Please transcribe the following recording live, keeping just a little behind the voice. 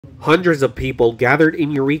Hundreds of people gathered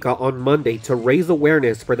in Eureka on Monday to raise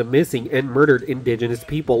awareness for the missing and murdered Indigenous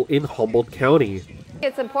people in Humboldt County.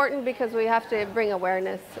 It's important because we have to bring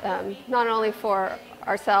awareness, not only for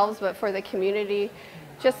ourselves, but for the community,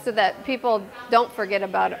 just so that people don't forget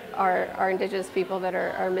about our Indigenous people that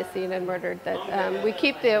are missing and murdered, that we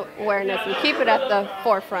keep the awareness, we keep it at the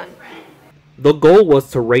forefront. The goal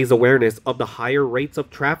was to raise awareness of the higher rates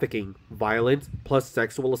of trafficking, violence, plus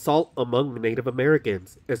sexual assault among Native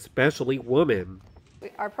Americans, especially women.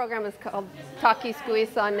 Our program is called Taki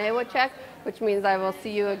Skuisa Newachek, which means I will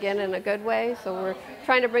see you again in a good way. So we're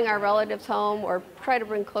trying to bring our relatives home or try to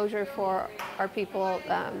bring closure for our people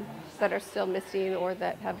that are still missing or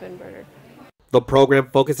that have been murdered. The program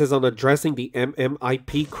focuses on addressing the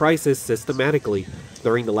MMIP crisis systematically.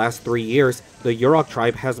 During the last 3 years, the Yurok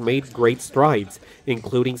Tribe has made great strides,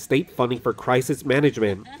 including state funding for crisis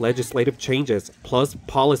management, legislative changes, plus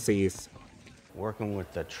policies. Working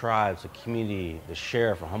with the tribes, the community, the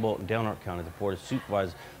sheriff of Humboldt and Yurok County, the board of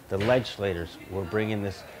supervisors, the legislators, we're bringing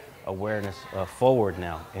this awareness forward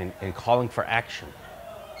now and calling for action,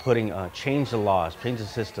 change the laws, change the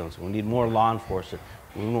systems. We need more law enforcement.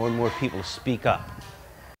 We need more people to speak up.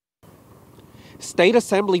 State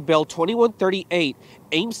Assembly Bill 2138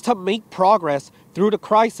 aims to make progress through the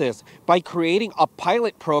crisis by creating a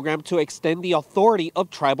pilot program to extend the authority of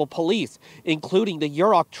tribal police, including the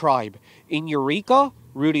Yurok Tribe. In Eureka,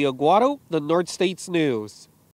 Rudy Aguado, the North States News.